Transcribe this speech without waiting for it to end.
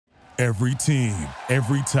Every team,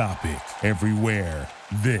 every topic, everywhere.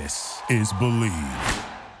 This is Believe.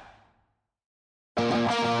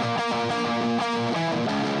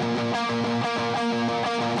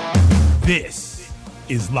 This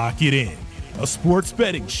is Lock It In, a sports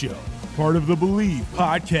betting show, part of the Believe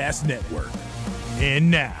Podcast Network. And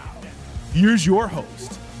now, here's your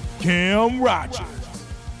host, Cam Rogers.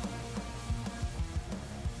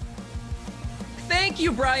 Thank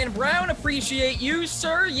you, Brian Brown. Appreciate you,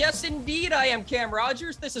 sir. Yes, indeed. I am Cam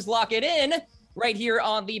Rogers. This is Lock It In right here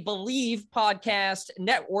on the Believe Podcast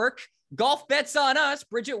Network. Golf bets on us,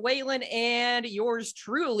 Bridget Whalen and yours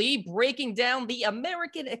truly, breaking down the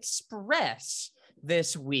American Express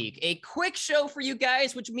this week. A quick show for you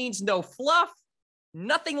guys, which means no fluff,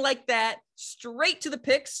 nothing like that, straight to the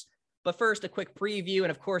picks. But first, a quick preview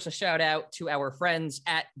and, of course, a shout out to our friends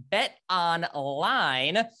at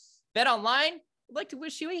BetOnline. BetOnline, I'd like to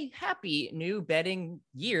wish you a happy new betting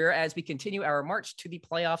year as we continue our march to the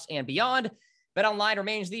playoffs and beyond. BetOnline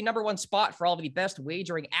remains the number one spot for all of the best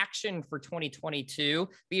wagering action for 2022.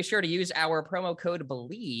 Be sure to use our promo code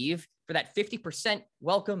BELIEVE for that 50%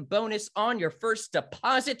 welcome bonus on your first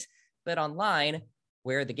deposit. BetOnline,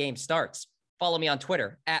 where the game starts. Follow me on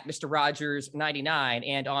Twitter at Mr. Rogers99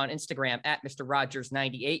 and on Instagram at Mr.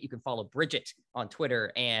 Rogers98. You can follow Bridget on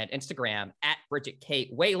Twitter and Instagram at Bridget K.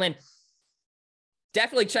 Whalen.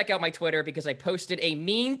 Definitely check out my Twitter because I posted a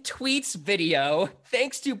mean tweets video.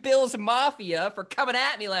 Thanks to Bills Mafia for coming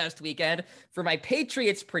at me last weekend for my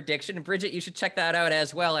Patriots prediction. Bridget, you should check that out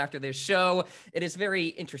as well after this show. It is very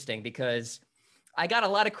interesting because I got a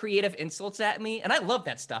lot of creative insults at me, and I love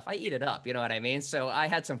that stuff. I eat it up, you know what I mean? So I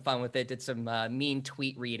had some fun with it, did some mean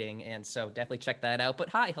tweet reading, and so definitely check that out. But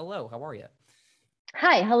hi, hello, how are you?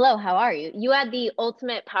 Hi, hello, how are you? You had the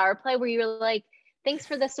ultimate power play where you were like, thanks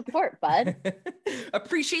for the support, bud.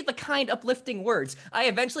 Appreciate the kind, uplifting words. I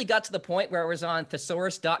eventually got to the point where I was on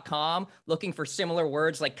thesaurus.com looking for similar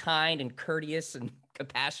words like kind and courteous and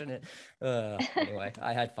compassionate. Anyway,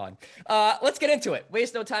 I had fun. Let's get into it.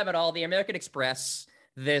 Waste no time at all. The American Express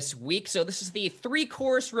this week. So this is the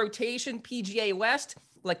 3-course rotation, PGA West,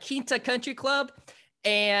 La Quinta Country Club,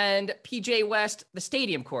 and PGA West, the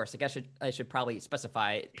stadium course. I guess I should probably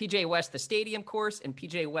specify PGA West, the stadium course, and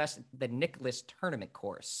PGA West, the Nicklaus tournament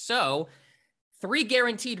course. So 3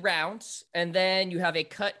 guaranteed rounds, and then you have a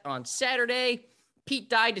cut on Saturday. Pete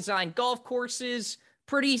Dye designed golf courses.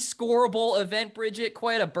 Pretty scoreable event, Bridget.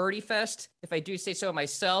 Quite a birdie fest, if I do say so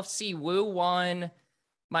myself. Si Woo won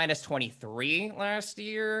 -23 last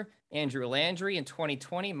year. Andrew Landry in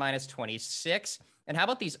 2020, -26. And how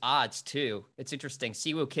about these odds, too? It's interesting.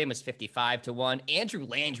 Siwoo Kim was 55-1. Andrew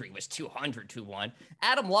Landry was 200-1.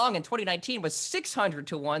 Adam Long in 2019 was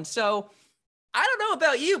 600-1. So I don't know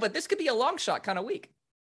about you, but this could be a long shot kind of week.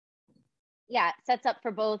 Yeah, it sets up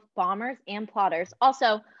for both bombers and plotters.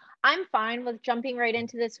 Also, I'm fine with jumping right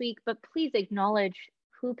into this week, but please acknowledge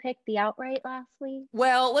who picked the outright last week.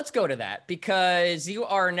 Well, let's go to that because you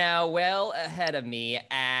are now well ahead of me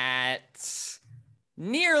at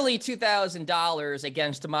nearly $2,000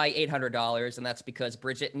 against my $800, and that's because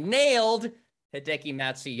Bridget nailed Hideki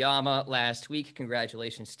Matsuyama last week.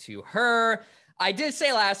 Congratulations to her. I did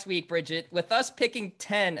say last week, Bridget, with us picking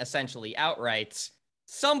 10 essentially outrights,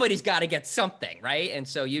 somebody's got to get something, right? And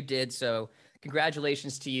so you did, so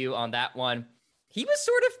congratulations to you on that one. He was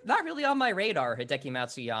sort of not really on my radar, Hideki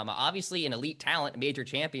Matsuyama. Obviously an elite talent, major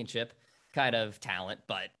championship kind of talent,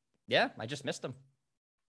 but yeah, I just missed him.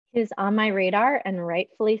 He was on my radar, and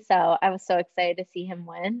rightfully so. I was so excited to see him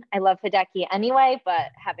win. I love Hideki anyway,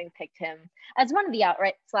 but having picked him as one of the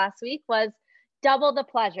outrights last week was double the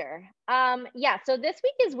pleasure. Yeah, so this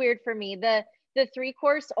week is weird for me. The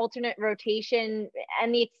 3-course alternate rotation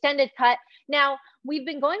and the extended cut. Now, we've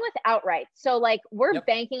been going with outright. So, like, we're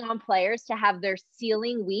banking on players to have their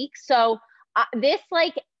ceiling week. So this,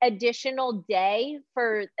 like, additional day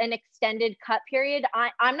for an extended cut period,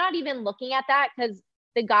 I'm not even looking at that because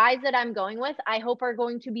the guys that I'm going with, I hope are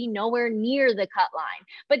going to be nowhere near the cut line.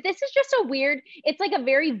 But this is just a weird, it's like a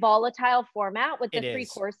very volatile format with the 3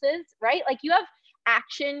 courses, right? Like you have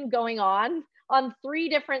action going on 3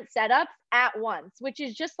 different setups at once, which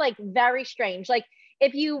is just like very strange. Like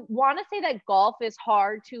if you want to say that golf is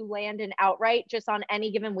hard to land an outright just on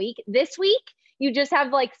any given week, this week, you just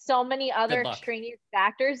have like so many other extraneous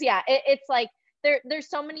factors. Yeah, it's like there's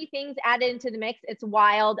so many things added into the mix. It's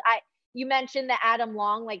wild. You mentioned the Adam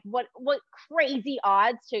Long, like what crazy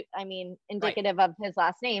odds to, I mean, indicative of his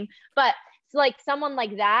last name, but it's like someone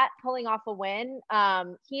like that pulling off a win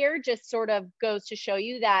here just sort of goes to show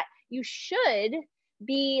you that you should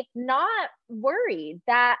be not worried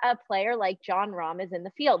that a player like Jon Rahm is in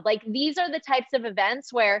the field. Like these are the types of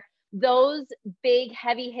events where those big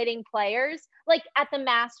heavy hitting players, like at the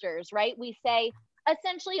Masters, right? We say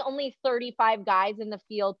essentially only 35 guys in the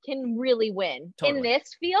field can really win. Totally. In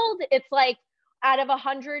this field, it's like out of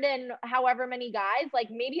 100 and however many guys, like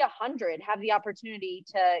maybe 100 have the opportunity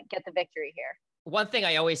to get the victory here. One thing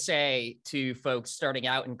I always say to folks starting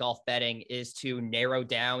out in golf betting is to narrow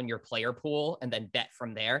down your player pool and then bet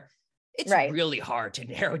from there. It's really hard to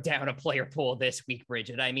narrow down a player pool this week,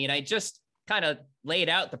 Bridget. I mean, I just kind of laid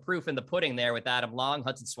out the proof in the pudding there with Adam Long.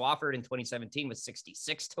 Hudson Swafford in 2017 was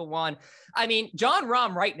 66-1. I mean, Jon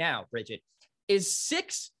Rahm right now, Bridget, is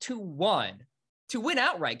 6-1 to win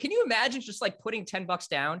outright. Can you imagine just like putting $10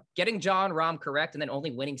 down, getting Jon Rahm correct, and then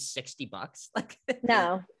only winning $60? Like,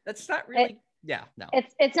 no, that's not really. No,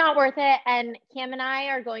 it's not worth it. And Cam and I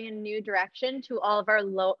are going in a new direction. To all of our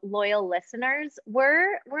loyal listeners,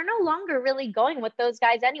 we're no longer really going with those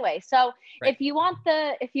guys anyway. So if you want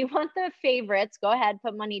the favorites, go ahead,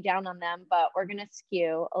 put money down on them. But we're gonna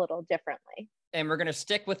skew a little differently. And we're gonna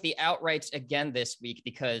stick with the outrights again this week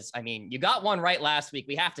because I mean, you got one right last week.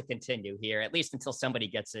 We have to continue here at least until somebody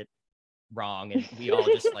gets it wrong, and we all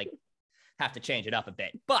just like have to change it up a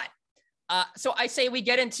bit. But so I say we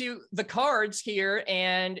get into the cards here,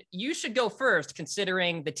 and you should go first,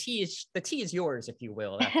 considering the tee is yours, if you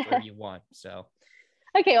will. That's where you want. So,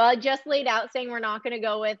 okay. Well, I just laid out saying we're not going to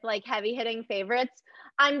go with like heavy hitting favorites.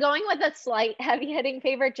 I'm going with a slight heavy hitting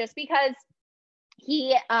favorite just because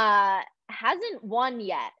he hasn't won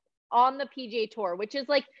yet on the PGA Tour, which is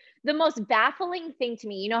like the most baffling thing to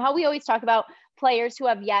me. You know how we always talk about players who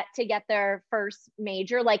have yet to get their first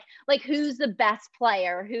major, like who's the best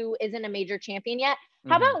player who isn't a major champion yet?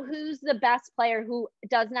 How about who's the best player who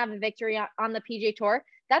doesn't have a victory on the PGA Tour?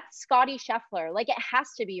 That's Scottie Scheffler. Like, it has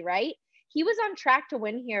to be, right? He was on track to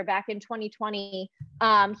win here back in 2020.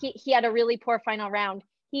 He had a really poor final round.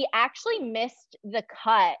 He actually missed the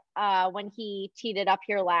cut when he teed it up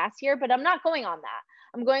here last year, but I'm not going on that.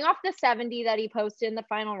 I'm going off the 70 that he posted in the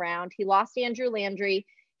final round. He lost Andrew Landry.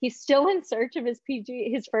 He's still in search of his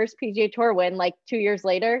first PGA Tour win, like 2 years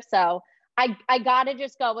later. So I gotta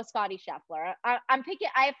just go with Scottie Scheffler. I'm picking.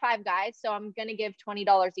 I have 5 guys, so I'm gonna give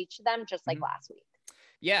 $20 each to them, just like last week.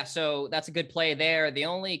 Yeah, so that's a good play there. The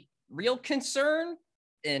only real concern,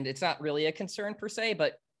 and it's not really a concern per se,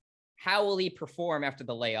 but how will he perform after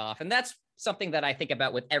the layoff? And that's something that I think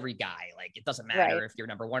about with every guy. Like, it doesn't matter if you're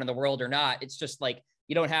number one in the world or not. It's just like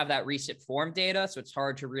you don't have that recent form data, so it's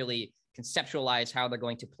hard to really conceptualize how they're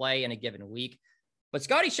going to play in a given week. But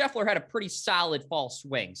Scottie Scheffler had a pretty solid fall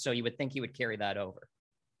swing, so you would think he would carry that over.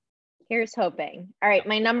 Here's hoping. All right,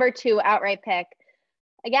 my number 2 outright pick.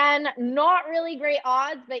 Again, not really great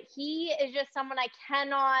odds, but he is just someone I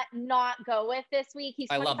cannot not go with this week. He's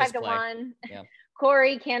 25-1. Yeah.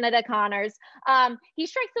 Corey Canada Connors. He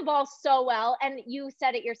strikes the ball so well, and you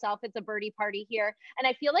said it yourself, it's a birdie party here. And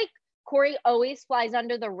I feel like Corey always flies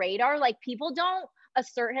under the radar. Like, people don't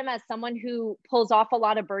assert him as someone who pulls off a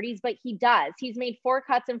lot of birdies, but he does. He's made 4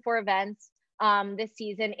 cuts in 4 events this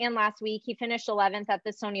season, and last week he finished 11th at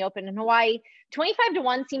the Sony Open in Hawaii.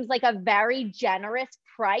 25-1 seems like a very generous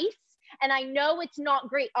price, and I know it's not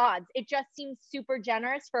great odds. It just seems super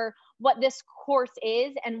generous for what this course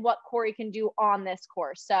is and what Corey can do on this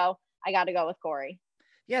course. So I got to go with Corey.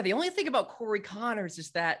 Yeah, the only thing about Corey Connors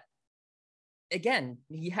is that, again,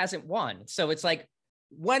 he hasn't won. So it's like,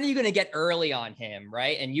 when are you going to get early on him,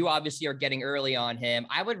 right? And you obviously are getting early on him.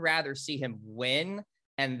 I would rather see him win,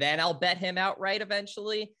 and then I'll bet him outright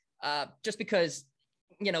eventually, just because,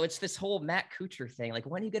 you know, it's this whole Matt Kuchar thing. Like,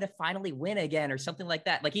 when are you going to finally win again or something like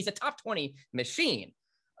that? Like, he's a top 20 machine.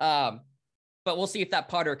 But we'll see if that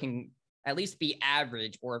putter can at least be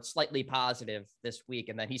average or slightly positive this week,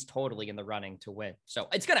 and then he's totally in the running to win. So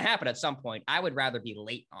it's going to happen at some point. I would rather be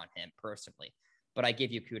late on him personally, but I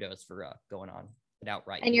give you kudos for going on an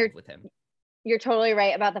outright and you're with him. You're totally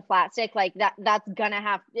right about the flat stick. Like, that's gonna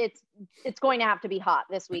have, it's going to have to be hot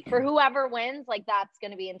this week for whoever wins. Like, that's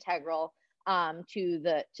going to be integral to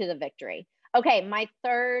the victory. Okay, my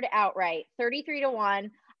 3rd outright,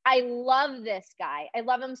 33-1. I love this guy. I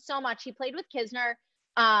love him so much. He played with Kisner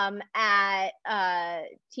at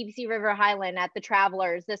TPC River Highland at the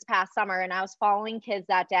Travelers this past summer, and I was following Kiz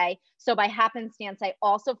that day. So by happenstance, I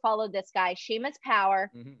also followed this guy, Seamus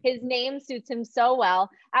Power. His name suits him so well.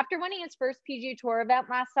 After winning his first PGA Tour event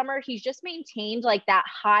last summer, he's just maintained like that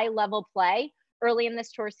high level play early in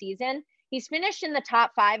this tour season. He's finished in the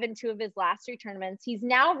top 5 in 2 of his last 3 tournaments. He's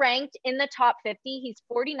now ranked in the top 50. He's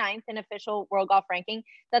 49th in official world golf ranking.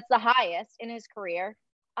 That's the highest in his career.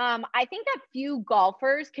 I think that few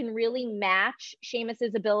golfers can really match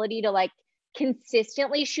Seamus's ability to like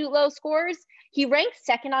consistently shoot low scores. He ranks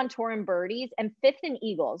second on tour in birdies and fifth in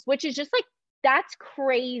eagles, which is just like, that's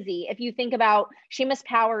crazy. If you think about Seamus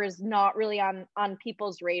Power is not really on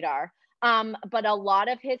people's radar. But a lot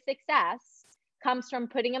of his success comes from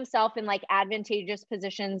putting himself in like advantageous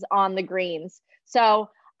positions on the greens. So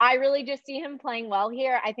I really just see him playing well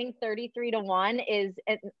here. I think 33-1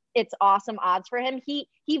 it's awesome odds for him. He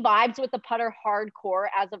vibes with the putter hardcore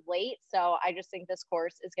as of late. So I just think this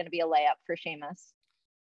course is going to be a layup for Seamus.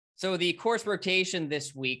 So the course rotation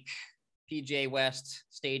this week, PGA West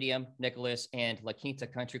Stadium, Nicklaus, and La Quinta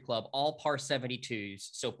Country Club, all par 72s.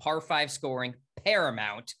 So par 5 scoring,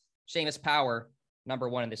 paramount. Seamus Power, number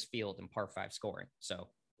 1 in this field in par 5 scoring. So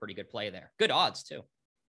pretty good play there. Good odds too.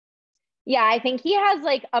 Yeah, I think he has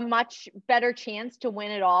like a much better chance to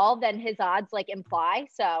win it all than his odds like imply.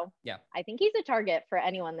 So yeah, I think he's a target for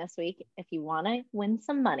anyone this week if you want to win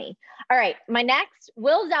some money. All right, my next,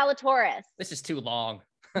 Will Zalatoris. This is too long.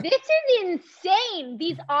 This is insane.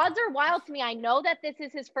 These odds are wild to me. I know that this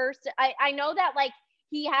is his first. I know that like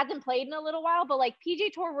he hasn't played in a little while, but like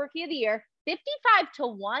PGA Tour Rookie of the Year,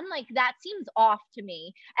 55-1, like that seems off to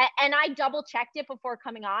me. And I double checked it before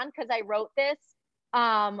coming on because I wrote this.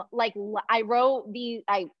 I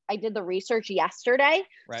did the research yesterday.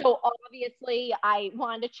 Right. So obviously I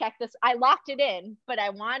wanted to check this. I locked it in, but I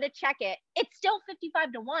wanted to check it. It's still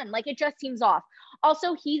 55-1. Like it just seems off.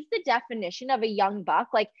 Also, he's the definition of a young buck.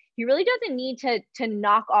 Like he really doesn't need to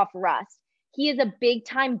knock off rust. He is a big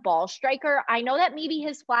time ball striker. I know that maybe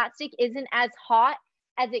his flat stick isn't as hot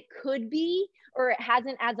as it could be, or it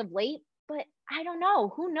hasn't as of late, but I don't know.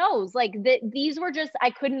 Who knows? Like these were just,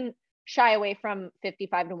 I couldn't shy away from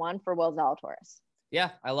 55-1 for Will Zalatoris. Yeah,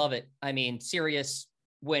 I love it. I mean, serious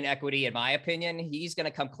win equity, in my opinion. He's going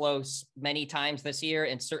to come close many times this year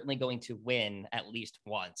and certainly going to win at least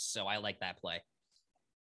once. So I like that play.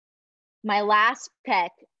 My last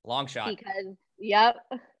pick. Long shot. Because, yep.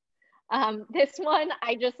 This one,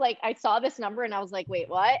 I saw this number and I was like, wait,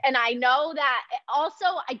 what? And I know that also,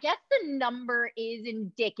 I guess the number is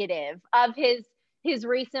indicative of his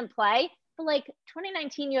recent play. But like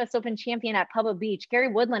 2019 US Open champion at Pebble Beach, Gary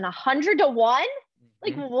Woodland, 100-1?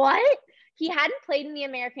 Like what? He hadn't played in the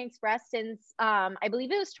American Express since, I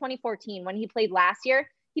believe it was 2014 when he played last year.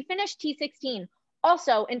 He finished T16.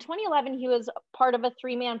 Also, in 2011, he was part of a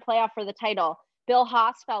 3-man playoff for the title. Bill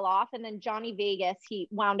Haas fell off, and then Johnny Vegas, he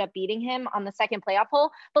wound up beating him on the second playoff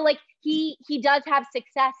hole. But like he does have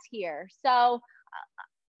success here. So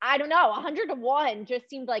I don't know, 100-1 just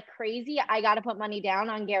seemed like crazy. I got to put money down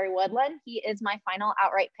on Gary Woodland. He is my final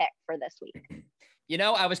outright pick for this week. You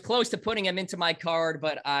know, I was close to putting him into my card,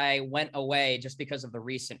 but I went away just because of the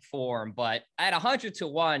recent form. But at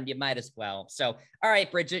 100-1, you might as well. So, all right,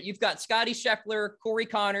 Bridget, you've got Scotty Scheffler, Corey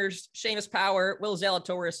Connors, Seamus Power, Will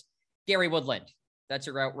Zalatoris, Gary Woodland. That's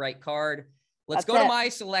your outright card. Let's go to my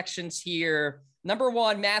selections here. Number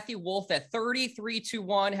 1, Matthew Wolff at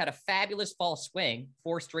 33-1, had a fabulous fall swing,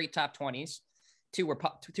 4 straight top 20s. Two were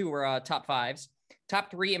top 5s. Top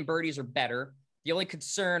 3 in birdies or better. The only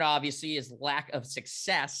concern, obviously, is lack of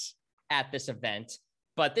success at this event.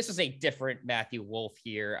 But this is a different Matthew Wolff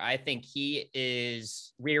here. I think he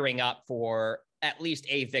is rearing up for at least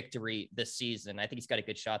a victory this season. I think he's got a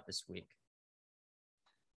good shot this week.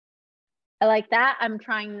 I like that. I'm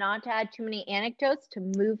trying not to add too many anecdotes to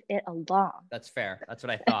move it along. That's fair. That's what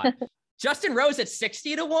I thought. Justin Rose at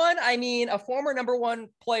 60-1. I mean, a former number 1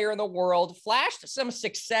 player in the world, flashed some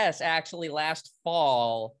success actually last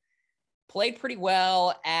fall. Played pretty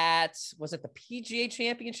well at, was it the PGA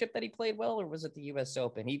Championship that he played well, or was it the US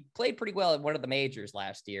Open? He played pretty well at one of the majors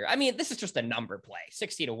last year. I mean, this is just a number play.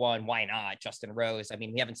 60-1. Why not? Justin Rose. I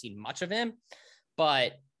mean, we haven't seen much of him,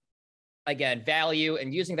 but again, value,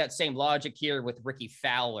 and using that same logic here with Ricky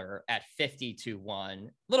Fowler at 50-1. A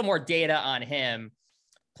little more data on him.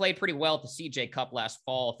 Played pretty well at the CJ Cup last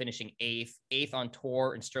fall, finishing 8th on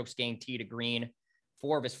tour in strokes gained tee to green.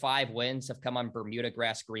 4 of his 5 wins have come on Bermuda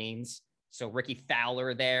grass greens. So Ricky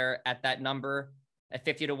Fowler there at that number at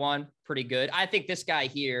 50-1, pretty good. I think this guy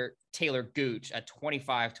here, Taylor Gooch at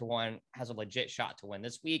 25-1, has a legit shot to win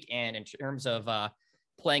this week. And in terms of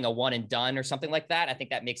playing a one and done or something like that, I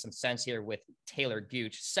think that makes some sense here with Taylor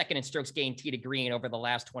Gooch. 2nd in strokes gained tee to green over the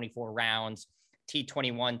last 24 rounds,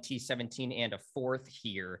 T21, T17, and a 4th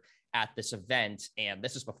here at this event. And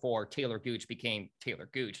this is before Taylor Gooch became Taylor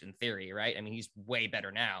Gooch in theory, right? I mean, he's way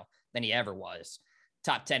better now than he ever was.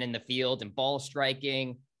 Top 10 in the field and ball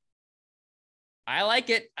striking. I like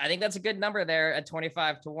it. I think that's a good number there at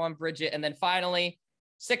 25-1, Bridget. And then finally,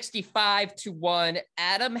 65-1,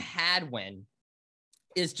 Adam Hadwin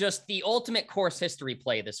is just the ultimate course history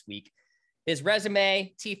play this week. His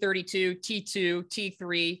resume, T32, T2,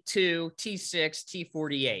 T3, 2, T6,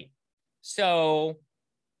 T48. So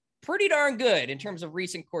pretty darn good in terms of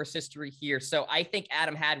recent course history here. So I think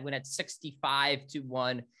Adam Hadwin at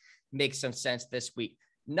 65-1 makes some sense this week.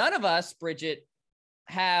 None of us, Bridget,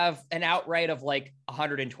 have an outright of like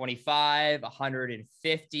 125,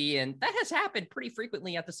 150, and that has happened pretty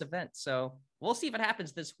frequently at this event. So we'll see if it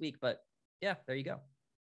happens this week, but yeah, there you go.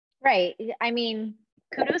 Right. I mean,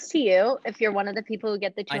 kudos to you if you're one of the people who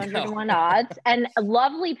get the 201 odds, and a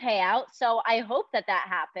lovely payout. So I hope that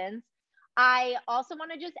happens. I also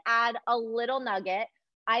want to just add a little nugget.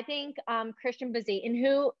 I think Christian Bezetin,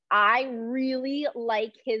 who I really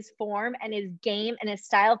like his form and his game and his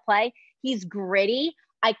style of play. He's gritty.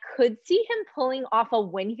 I could see him pulling off a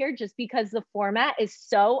win here just because the format is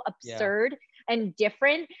so absurd and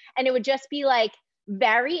different. And it would just be like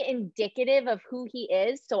very indicative of who he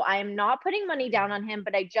is. So I am not putting money down on him,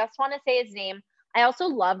 but I just want to say his name. I also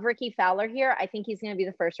love Ricky Fowler here. I think he's going to be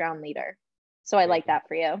the first round leader. So I like that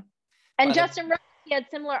for you. And Justin Rose, he had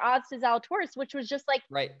similar odds to Zalatoris, which was just like,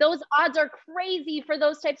 those odds are crazy for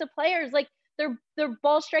those types of players. Like they're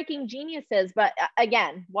ball striking geniuses, but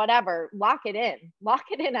again, whatever, lock it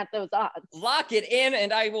in at those odds. Lock it in.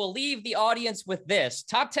 And I will leave the audience with this: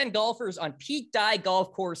 top 10 golfers on Pete Dye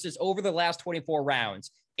golf courses over the last 24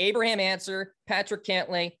 rounds. Abraham Ancer, Patrick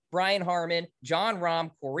Cantlay, Brian Harman, John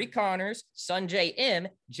Rahm, Corey Connors, Sungjae Im,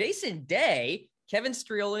 Jason Day, Kevin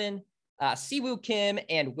Streelman, Siwoo Kim,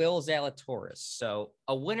 and Will Zalatoris. So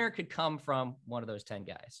a winner could come from one of those 10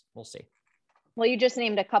 guys. We'll see. Well, you just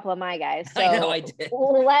named a couple of my guys. So I know I did.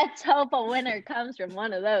 Let's hope a winner comes from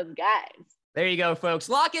one of those guys. There you go, folks.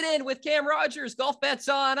 Lock it in with Cam Rogers. Golf Bets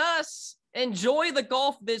on Us. Enjoy the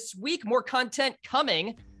golf this week. More content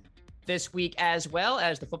coming this week as well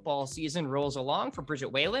as the football season rolls along. For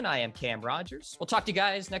Bridget Whalen, I am Cam Rogers. We'll talk to you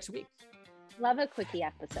guys next week. Love a quickie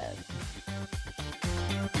episode.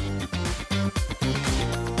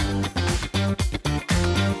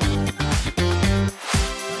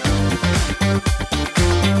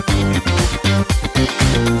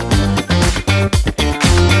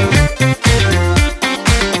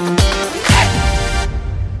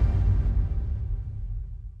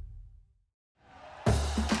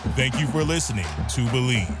 Thank you for listening to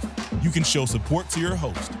Believe. You can show support to your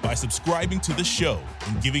host by subscribing to the show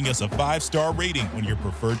and giving us a 5-star rating on your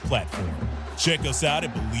preferred platform. Check us out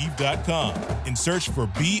at Believe.com and search for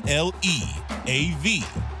BLEAV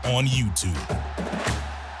on YouTube.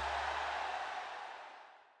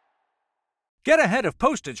 Get ahead of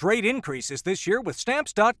postage rate increases this year with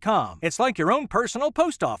Stamps.com. It's like your own personal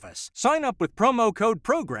post office. Sign up with promo code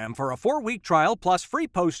PROGRAM for a 4-week trial plus free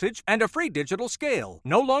postage and a free digital scale.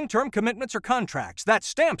 No long-term commitments or contracts. That's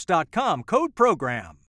Stamps.com, code PROGRAM.